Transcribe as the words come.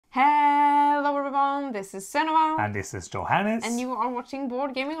Hello everyone, this is Senova. And this is Johannes. And you are watching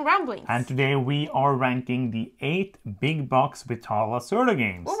Board Gaming Ramblings. And today we are ranking the 8 big box Vital Lacerda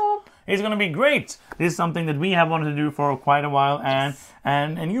games. Whoop. It's gonna be great! This is something that we have wanted to do for quite a while,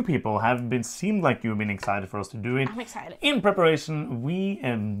 and you people seemed like you've been excited for us to do it. I'm excited. In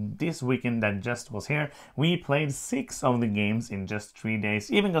preparation, this weekend that just was here, we played 6 of the games in just 3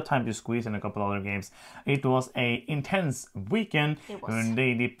 days. Even got time to squeeze in a couple other games. It was a intense weekend. It was.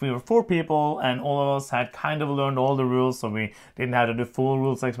 We were 4 people, and all of us had kind of learned all the rules, so we didn't have to do full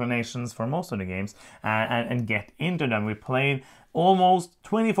rules explanations for most of the games and get into them. We played almost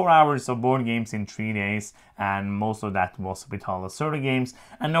 24 hours of board games in 3 days, and most of that was Vital Lacerda games.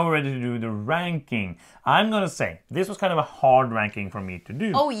 And now we're ready to do the ranking. I'm gonna say this was kind of a hard ranking for me to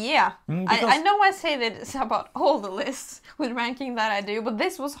do. Oh yeah, I know I say this about all the lists with ranking that I do, but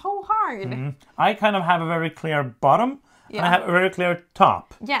this was so hard. I kind of have a very clear bottom, and I have a very clear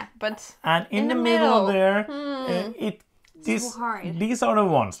top. Yeah, but and in the middle there, hard. These are the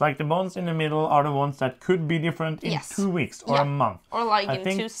ones, like the ones in the middle are the ones that could be different in 2 weeks or a month. Or like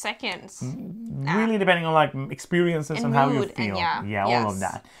in 2 seconds. Really depending on like experiences and how you feel. And all of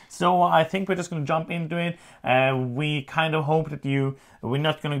that. So I think we're just going to jump into it. We kind of hope that we're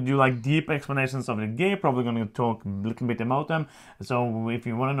not going to do like deep explanations of the game, probably going to talk a little bit about them. So if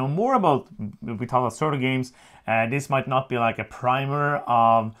you want to know more about Vital Lacerda games, this might not be like a primer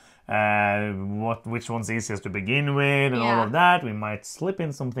of which one's easiest to begin with and all of that. We might slip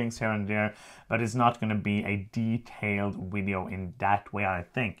in some things here and there, but it's not going to be a detailed video in that way, I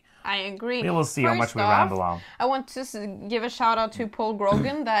think. I agree. We will see how much we ramble on. I want to give a shout out to Paul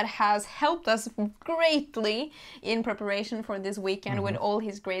Grogan that has helped us greatly in preparation for this weekend with all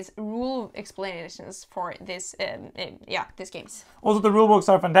his great rule explanations for this games. Also, the rule books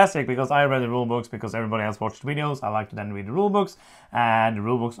are fantastic because I read the rule books because everybody else watched videos. I like to then read the rule books, and the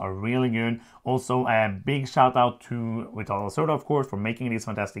rule books are really good. Also, a big shout out to Vital Lacerda, of course, for making these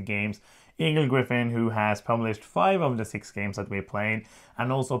fantastic games. Eagle Gryphon, who has published 5 of the 6 games that we played,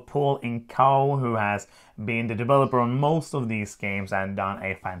 and also Paul Incao, who has been the developer on most of these games and done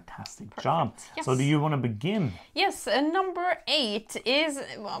a fantastic job. Yes. So do you want to begin? Yes, number 8 is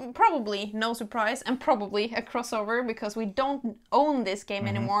probably no surprise and probably a crossover because we don't own this game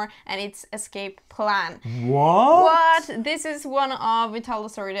anymore, and it's Escape Plan. What? This is one of Vital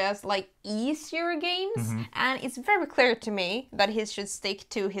Lacerda's like easier games, and it's very clear to me that he should stick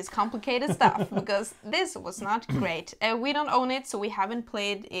to his complicated stuff because this was not great. We don't own it, so we haven't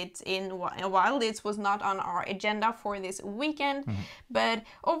played it in a while. This was not on our agenda for this weekend, but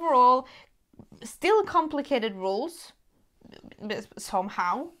overall, still complicated rules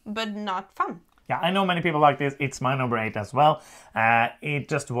somehow, but not fun. Yeah, I know many people like this. It's my number 8 as well. It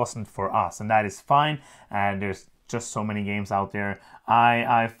just wasn't for us, and that is fine. There's just so many games out there.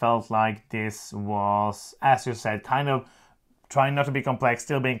 I felt like this was, as you said, kind of trying not to be complex,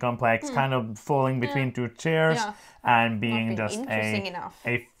 still being complex, kind of falling between 2 chairs, and being just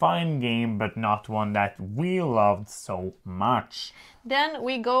a fine game, but not one that we loved so much. Then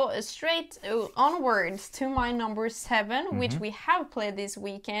we go straight onwards to my number 7, which we have played this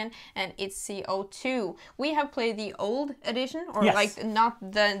weekend, and it's CO2. We have played the old edition, or like not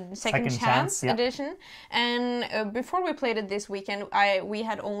the second chance edition. And before we played it this weekend, I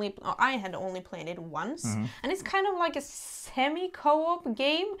had only played it once, and it's kind of like a semi-co-op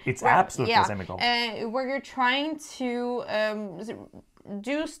game. It's absolutely a semi-co-op. Where you're trying to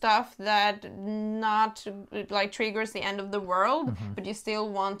do stuff that not like triggers the end of the world, but you still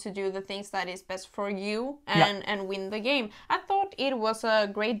want to do the things that is best for you and win the game. I thought it was a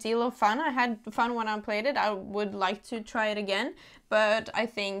great deal of fun. I had fun when I played it. I would like to try it again, but I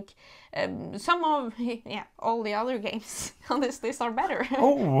think all the other games on this list are better.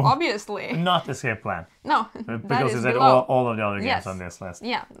 Oh, obviously. Not Escape Plan. No, because you said all of the other games on this list.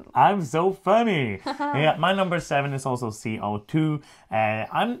 Yeah. I'm so funny. My number 7 is also CO2.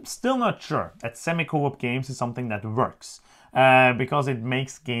 I'm still not sure that semi-co-op games is something that works. Because it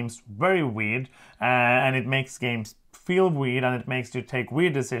makes games very weird, and it makes games feel weird, and it makes you take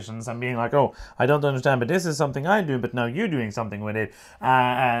weird decisions and being like, oh, I don't understand, but this is something I do, but now you're doing something with it.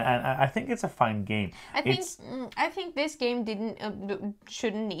 And I think it's a fine game. I think this game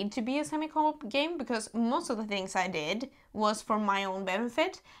shouldn't need to be a semi-co-op game because most of the things I did was for my own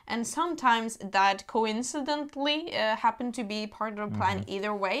benefit, and sometimes that coincidentally happened to be part of the plan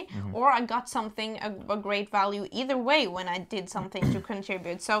either way, or I got something a great value either way when I did something to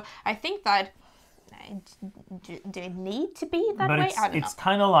contribute. So I think that do it need to be that but way? I don't it's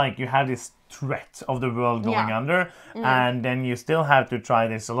kind of like you have this threat of the world going Yeah. under, and then you still have to try.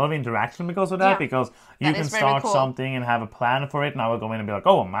 There's a lot of interaction because of that, Yeah. because you That can is very start cool. something and have a plan for it. Now we'll go in and be like,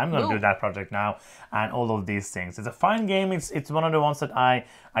 oh, I'm going to do Ooh. that project now, and all of these things. It's a fine game. It's one of the ones that I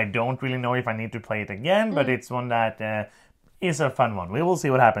don't really know if I need to play it again, but it's one that is a fun one. We will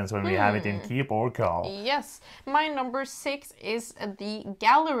see what happens when we have it in keep or call. Yes, my number 6 is The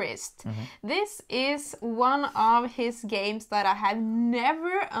Gallerist. This is one of his games that I have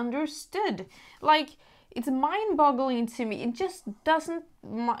never understood. Like, it's mind-boggling to me. It just doesn't.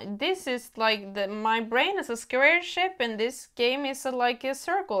 This is like my brain is a square shape, and this game is like a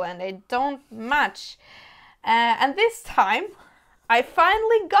circle, and they don't match. And this time, I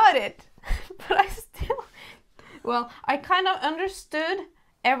finally got it, but I still. Well, I kind of understood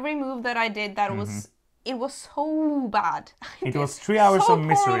every move that I did. That it was so bad. It was 3 hours so of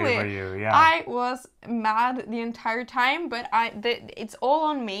misery poorly. for you. Yeah. I was mad the entire time, but it's all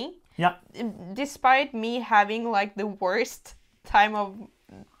on me. Yeah. Despite me having like the worst time of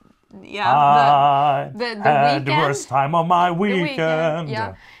the weekend. The worst time of my weekend.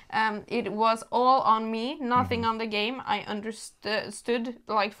 Yeah. It was all on me, nothing on the game. I understood,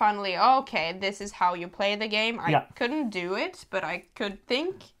 like, finally, okay, this is how you play the game. I couldn't do it, but I could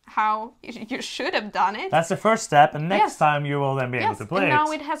think how you should have done it. That's the first step, and next time you will then be able to play and it. now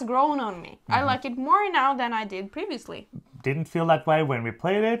it has grown on me. I like it more now than I did previously. Didn't feel that way when we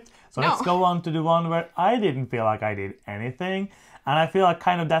played it. So let's go on to the one where I didn't feel like I did anything. And I feel like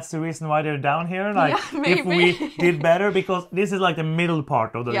kind of that's the reason why they're down here. Like, if we did better, because this is like the middle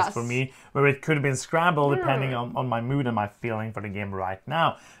part of the list for me, where it could have been scrambled depending on my mood and my feeling for the game right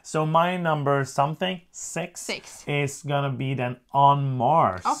now. So my number something, 6, is gonna be then On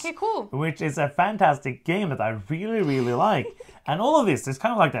Mars. Okay, cool. Which is a fantastic game that I really, really like. And all of this is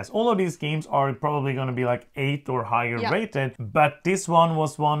kind of like this. All of these games are probably gonna be like 8 or higher rated. But this one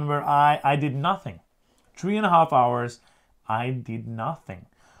was one where I did nothing. 3.5 hours. I did nothing.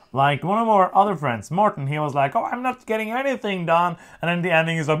 Like one of our other friends, Martin, he was like, oh, I'm not getting anything done. And then the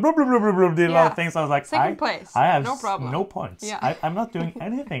ending is like, blah, blah, blah, blah, blah, did a lot of things. I was like, second place. I have no problem. No points. Yeah. I'm not doing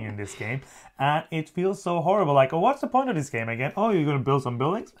anything in this game. And it feels so horrible. Like, oh, what's the point of this game again? Oh, you're going to build some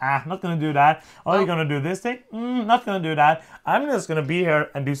buildings? Not going to do that. Oh, you're going to do this thing? Not going to do that. I'm just going to be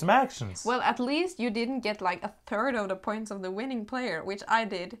here and do some actions. Well, at least you didn't get like a third of the points of the winning player, which I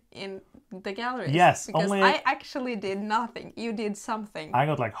did in The Gallery. Yes, because I actually did nothing. You did something. I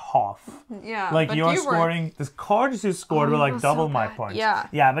got like half. Yeah, like but you're scoring. The cards you scored were like double my points. Yeah.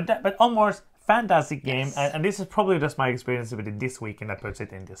 Yeah, but On Mars, fantastic game, and this is probably just my experience with it this weekend that puts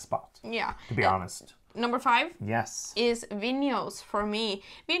it in this spot. Yeah. To be honest. Number 5 is Vinhos for me.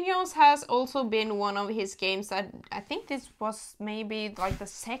 Vinhos has also been one of his games that I think this was maybe like the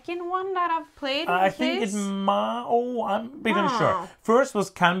second one that I've played. I think I'm a bit unsure. First was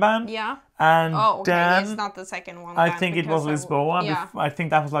Kanban. Yeah. And then it's not the second one. I think it was Lisboa. I think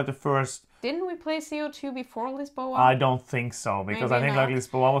that was like the first. Didn't we play CO2 before Lisboa? I don't think so, because Maybe I think not. like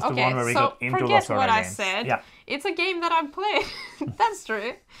Lisboa was the one where we got into forget Lacerda what I games. said. Yeah. It's a game that I've played. That's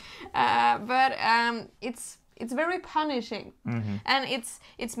true. But it's very punishing, and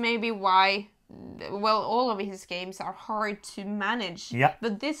it's maybe why. Well, all of his games are hard to manage. Yeah.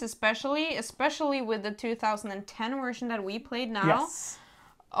 But this especially with the 2010 version that we played now. Yes.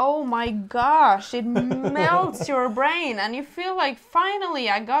 Oh my gosh, it melts your brain, and you feel like finally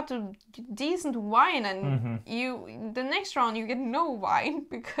I got a decent wine, and the next round you get no wine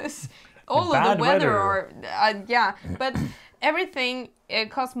because all of the weather or but everything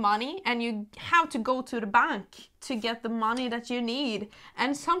costs money, and you have to go to the bank to get the money that you need,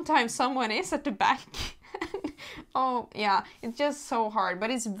 and sometimes someone is at the bank. Oh yeah, it's just so hard, but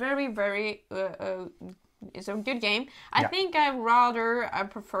it's very, very it's a good game. I think I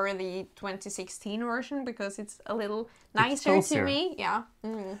prefer the 2016 version because it's a little nicer to me. Yeah.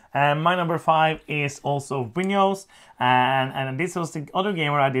 And my number 5 is also Vinhos, and this was the other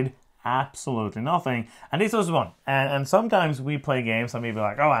game where I did absolutely nothing, and this was one. And sometimes we play games and we be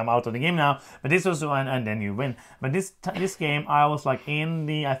like, oh, I'm out of the game now, but this was one, and then you win. But this game, I was like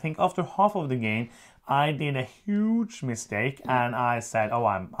I think after half of the game, I did a huge mistake, and I said, "Oh,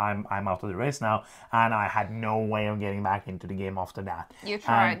 I'm out of the race now," and I had no way of getting back into the game after that. You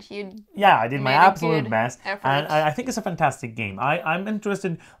tried. I did my absolute best, effort. and I think it's a fantastic game. I'm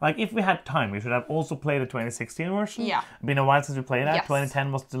interested. Like, if we had time, we should have also played the 2016 version. Yeah, been a while since we played that. Yes.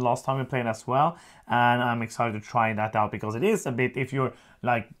 2010 was the last time we played as well, and I'm excited to try that out because it is a bit. If you're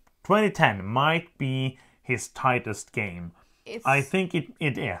like 2010 might be his tightest game. I think it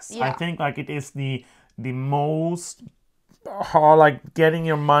is. Yeah. I think like it is the most like getting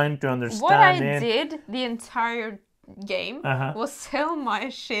your mind to understand What I it. did the entire game was sell my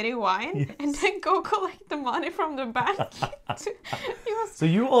shitty wine and then go collect the money from the bank. So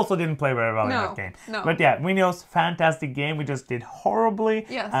you also didn't play very well in that game. No. But yeah, Winio's fantastic game. We just did horribly.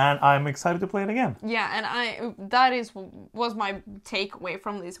 Yes. And I'm excited to play it again. Yeah, and that was my takeaway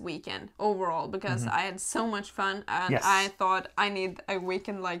from this weekend overall, because I had so much fun, and I thought I need a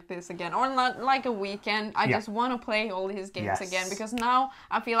weekend like this again. Or not like a weekend, I just want to play all these games again, because now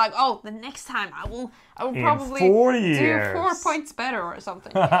I feel like, oh, the next time I will probably 4 do years. 4 points better or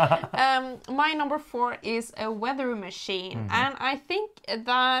something. My number 4 is a weather machine, and I think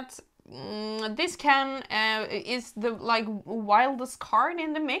that this is the wildest card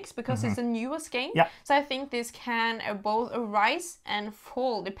in the mix, because it's the newest game. So I think this can both rise and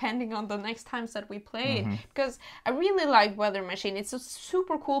fall depending on the next times that we play it, because I really like Weather Machine. It's a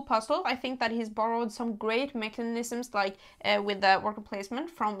super cool puzzle. I think that he's borrowed some great mechanisms, like with the worker placement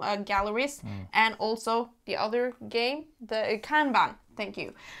from Galleries, and also the other game, the Kanban. Thank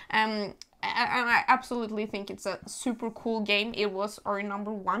you. And I absolutely think it's a super cool game. It was our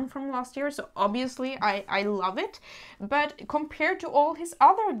number 1 from last year, so obviously I love it. But compared to all his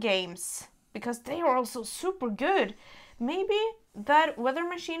other games, because they are also super good, maybe that Weather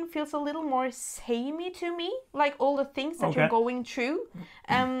Machine feels a little more samey to me, like all the things that you're going through,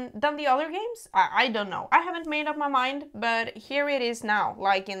 than the other games. I don't know. I haven't made up my mind, but here it is now,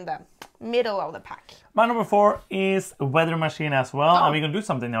 like in the middle of the pack. My number 4 is Weather Machine as well. And we're going to do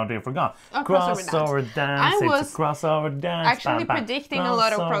something now that you forgot. Crossover dance. I was crossover dance. Actually predicting a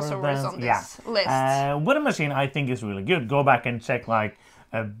lot of crossovers on this list. Weather Machine, I think, is really good. Go back and check, like,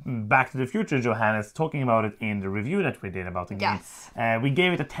 Back to the Future, Johannes, talking about it in the review that we did about the game. We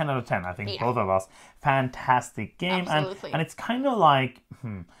gave it a 10 out of 10, I think, both of us. Fantastic game. Absolutely. And it's kind of like...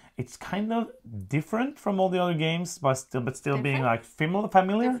 It's kind of different from all the other games, but still being like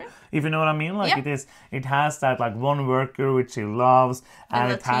familiar, if you know what I mean. Like it has that like one worker which he loves,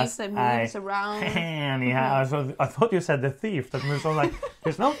 and it has that moves around. And I thought you said the thief. That means I was like,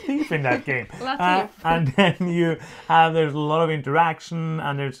 there's no thief in that game. And then there's a lot of interaction,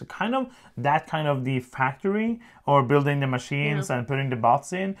 and there's that kind of the factory or building the machines and putting the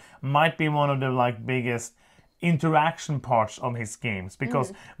bots in might be one of the like biggest interaction parts of his games,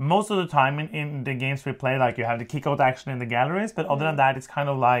 because most of the time in the games we play, like you have the kick out action in the galleries, but other than that it's kind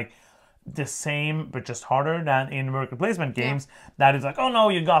of like the same but just harder than in worker placement games. That is like, oh no,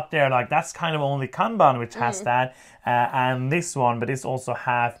 you got there, like that's kind of only Kanban which has that, and this one, but it's also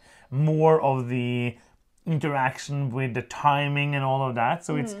have more of the interaction with the timing and all of that.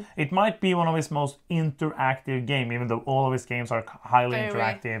 So it might be one of his most interactive game, even though all of his games are highly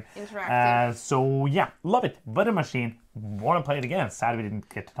interactive. So yeah, love it. Weather Machine, want to play it again. Sad we didn't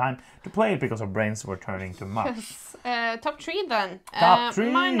get the time to play it because our brains were turning too much. Top 3 then. Top 3.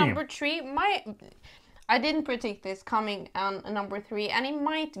 My number 3, I didn't predict this coming on number 3, and it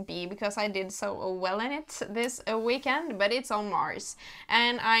might be because I did so well in it this weekend, but it's on Mars.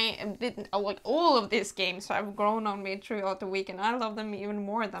 And I didn't like all of these games have grown on me throughout the week, and I love them even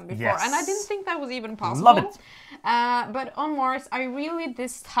more than before. And I didn't think that was even possible. Love it. But on Mars, I really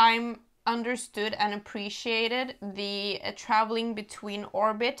this time understood and appreciated the traveling between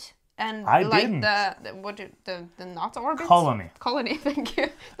orbit and I like didn't. the not orbit? Colony, thank you.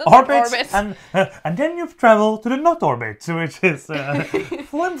 Orbit. And then you've traveled to the not orbit, which is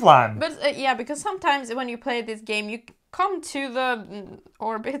flim flam. But yeah, because sometimes when you play this game, you come to the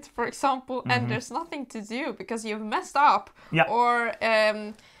orbit, for example, and there's nothing to do because you've messed up, or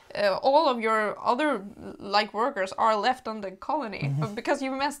all of your other like workers are left on the colony because you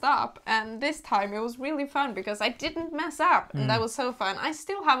messed up. And this time it was really fun because I didn't mess up, and that was so fun. I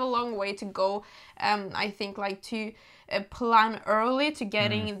still have a long way to go. I think like to plan early to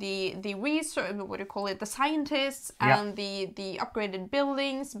getting the research, what do you call it, the scientists and the upgraded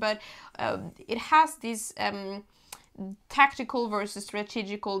buildings, but it has this tactical versus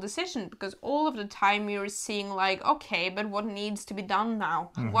strategical decision, because all of the time you're seeing like, okay, but what needs to be done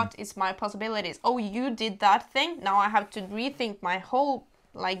now? What is my possibilities? Oh, you did that thing, now I have to rethink my whole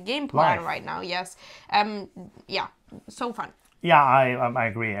like game plan right now. Yeah, so fun. Yeah, I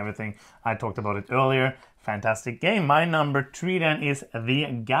agree. Everything I talked about it earlier. Fantastic game. My number 3 then is the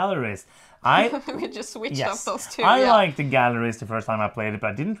Galleries. We just switched up those two. I liked the Galleries the first time I played it,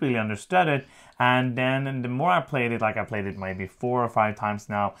 but I didn't really understand it. And then the more I played it, like I played it maybe 4 or 5 times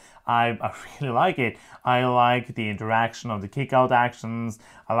now, I really like it. I like the interaction of the kick-out actions.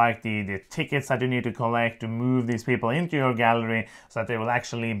 I like the tickets that you need to collect to move these people into your gallery so that they will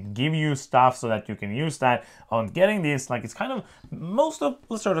actually give you stuff so that you can use that on getting this. Like, it's kind of, most of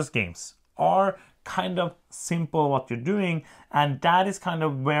Lacerda's games are kind of simple what you're doing, and that is kind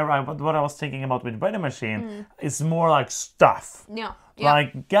of where what I was thinking about with Weather Machine. It's more like stuff. Yeah.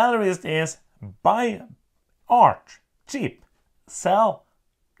 Like Gallerist is buy art, cheap, sell,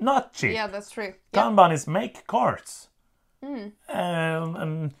 not cheap. Yeah, that's true. Kanban is make cards.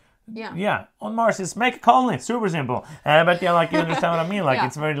 Yeah. On Mars is make a colony, super simple. But yeah, like you understand what I mean. Like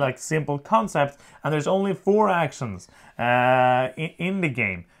it's very like simple concept, and there's only 4 actions in the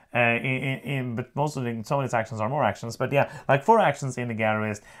game. But most of some of these actions are more actions. But yeah, like 4 actions in the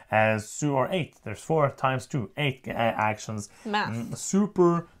Gallerist, or 8. There's 4 times 2, 8 actions. Math.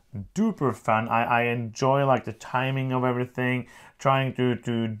 Super duper fun. I enjoy like the timing of everything, trying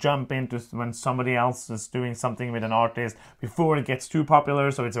to jump into when somebody else is doing something with an artist before it gets too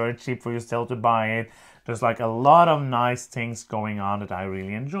popular, so it's very cheap for you still to buy it. There's like a lot of nice things going on that I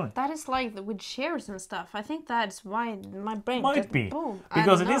really enjoy. That is like with shares and stuff. I think that's why my brain might just be boom.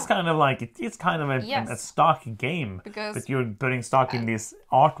 because it is kind of like it's kind of a stock game, because but you're putting stock in this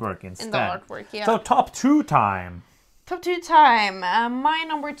artwork instead. In the artwork, yeah. So top 2 time. Top 2 time. My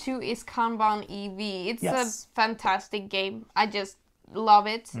number 2 is Kanban EV. It's a fantastic game. I just love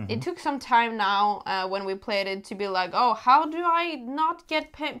it. It took some time now when we played it to be like, oh, how do I not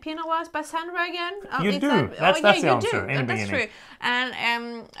get penalized by Sandra again? You do. That's the answer in the beginning. That's true.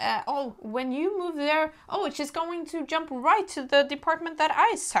 And when you move there, she's going to jump right to the department that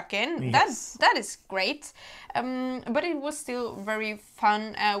I suck in. Yes. That is great. But it was still very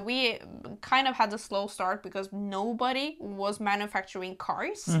fun. We kind of had a slow start because nobody was manufacturing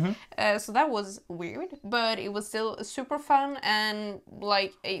cars. So that was weird, but it was still super fun and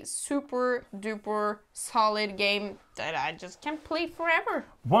like a super duper solid game that I just can play forever.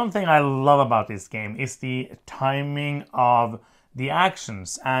 One thing I love about this game is the timing of the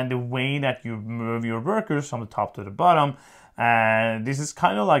actions and the way that you move your workers from the top to the bottom. This is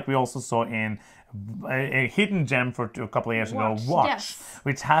kind of like we also saw in a hidden gem for a couple of years ago, Watch,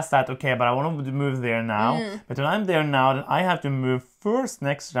 which has that, okay, but I want to move there now, but when I'm there now, then I have to move first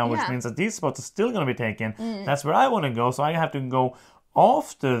next round, which means that these spots are still going to be taken. That's where I want to go, so I have to go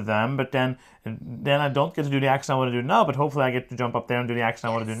after them, but then I don't get to do the action I want to do now, but hopefully I get to jump up there and do the action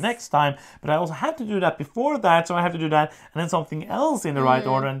I want to do next time. But I also have to do that before that, so I have to do that and then something else in the right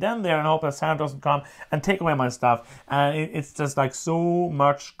order, and then there, and hope that Sam doesn't come and take away my stuff. And it's just like so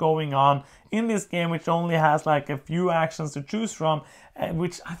much going on in this game, which only has like a few actions to choose from,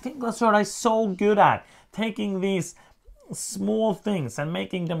 which I think Lacerda is so good at, taking these small things and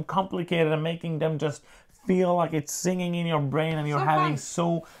making them complicated and making them just feel like it's singing in your brain and you're having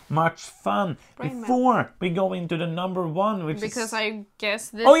so much fun. Before we go into the number 1, which because I guess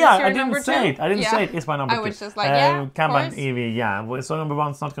this is your number 2. I didn't say it. It's my number 2. I was just like, Kanban EV, So number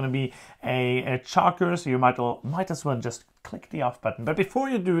 1 is not going to be a chocker, so you might as well just click the off button. But before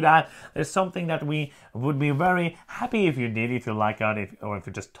you do that, there's something that we would be very happy if you did, if you like us, or if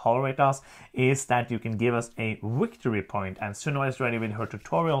you just tolerate us, is that you can give us a victory point. And Sunniva is ready with her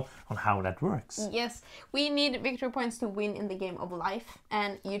tutorial on how that works. Yes, we need victory points to win in the game of life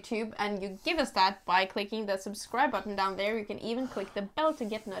and YouTube, and you give us that by clicking the subscribe button down there. You can even click the bell to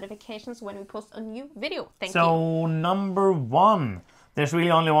get notifications when we post a new video. Thank you. So number 1, there's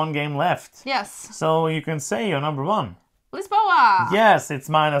really only 1 game left. Yes. So you can say your number 1. Lisboa! Yes, it's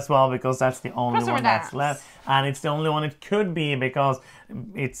mine as well, because that's the only one that's Dance. left. And it's the only one it could be, because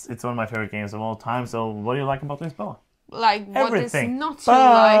it's one of my favorite games of all time. So what do you like about Lisboa? Like, what is Everything. not to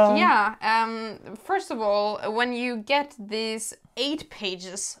like? Yeah, first of all, when you get these 8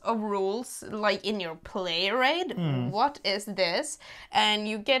 pages of rules, like in your play raid, what is this? And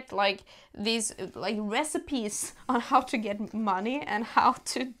you get like these like recipes on how to get money and how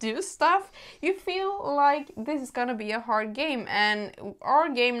to do stuff, you feel like this is gonna be a hard game. And our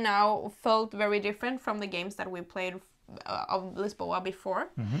game now felt very different from the games that we played of Lisboa before,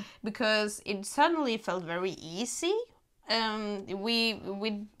 because it suddenly felt very easy. We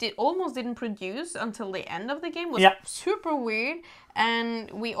almost didn't produce until the end of the game. It was super weird,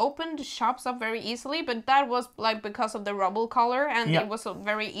 and we opened shops up very easily, but that was like because of the rubble color, and it was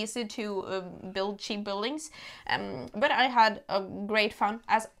very easy to build cheap buildings. But I had a great fun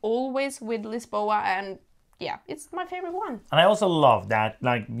as always with Lisboa, and yeah, it's my favorite one. And I also love that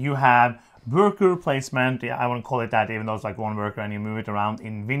like you have worker placement, I wouldn't call it that, even though it's like 1 worker and you move it around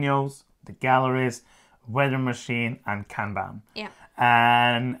in Vinhos, the galleries, Weather Machine, and Kanban. Yeah.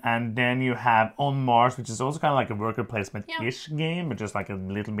 And then you have On Mars, which is also kind of like a worker placement-ish game, but just like a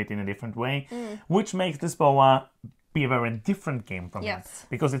little bit in a different way, which makes Lisboa be a very different game from Yes. it.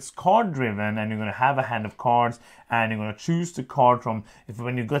 Because it's card driven and you're going to have a hand of cards and you're going to choose the card from,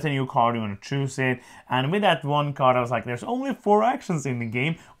 when you get a new card, you're going to choose it. And with that one card, I was like, there's only 4 actions in the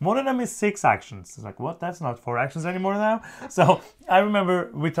game. One of them is 6 actions. It's like, what? That's not 4 actions anymore now? So I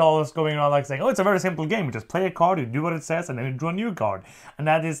remember Vital was going around like saying, oh, it's a very simple game. You just play a card, you do what it says, and then you draw a new card. And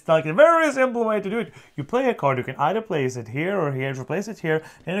that is like a very simple way to do it. You play a card, you can either place it here or here, replace it here,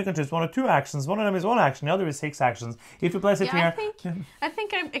 then you can choose 1 or 2 actions. One of them is 1 action, the other is 6 actions. If you place it here... I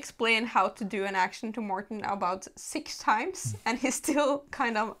think I've explained how to do an action to Morten about 6 times, and he still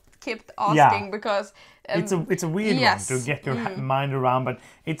kind of kept asking because... it's a weird one to get your mind around, but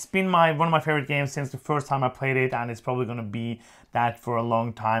it's been one of my favorite games since the first time I played it, and it's probably going to be that for a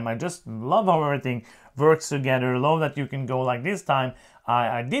long time. I just love how everything works together. Love that you can go like this time.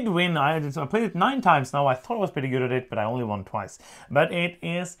 I did win. I played it 9 times now. I thought I was pretty good at it, but I only won twice. But it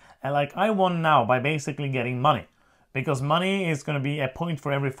is like I won now by basically getting money. Because money is going to be a point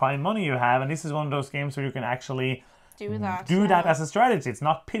for every 5 money you have, and this is one of those games where you can actually do that as a strategy. It's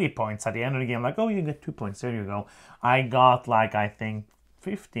not pity points at the end of the game, like, oh, you get 2 points, there you go. I got like, I think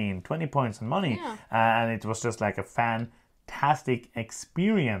 15, 20 points in money, and it was just like a fantastic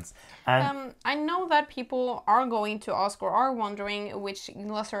experience. And I know that people are going to ask or are wondering which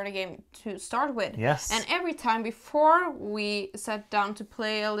Lacerda game to start with. Yes. And every time before we sat down to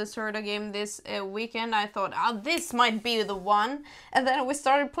play a Lacerda game this weekend, I thought, oh, this might be the one. And then we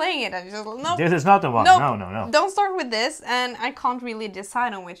started playing it and just, no. This is not the one. Nope, No. Don't start with this. And I can't really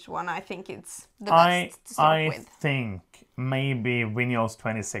decide on which one I think it's the best to start with. I think maybe Winyo's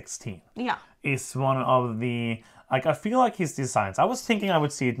 2016 yeah. is one of the... Like, I feel like his designs, I was thinking I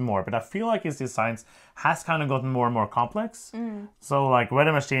would see it more, but I feel like his designs has kind of gotten more and more complex. So, like,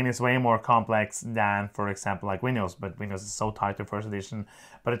 Weather Machine is way more complex than, for example, like Winyo's, but Winyo's is so tight to first edition.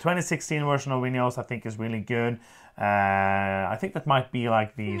 But the 2016 version of Winyo's, I think, is really good. I think that might be,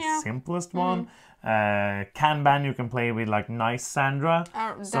 like, the simplest one. Kanban you can play with, like, Nice Sandra.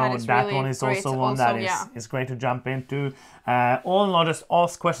 So that really one is also one that is great to jump into. All in all, just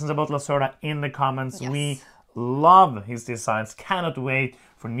ask questions about Lacerda in the comments. Yes. We love his designs. Cannot wait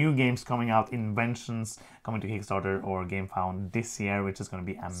for new games coming out, inventions coming to Kickstarter or GameFound this year, which is going to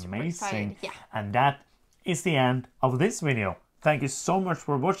be amazing. And that is the end of this video. Thank you so much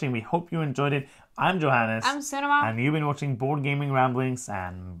for watching. We hope you enjoyed it. I'm Johannes. I'm Cinema. And you've been watching Board Gaming Ramblings,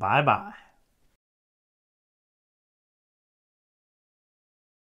 and bye bye.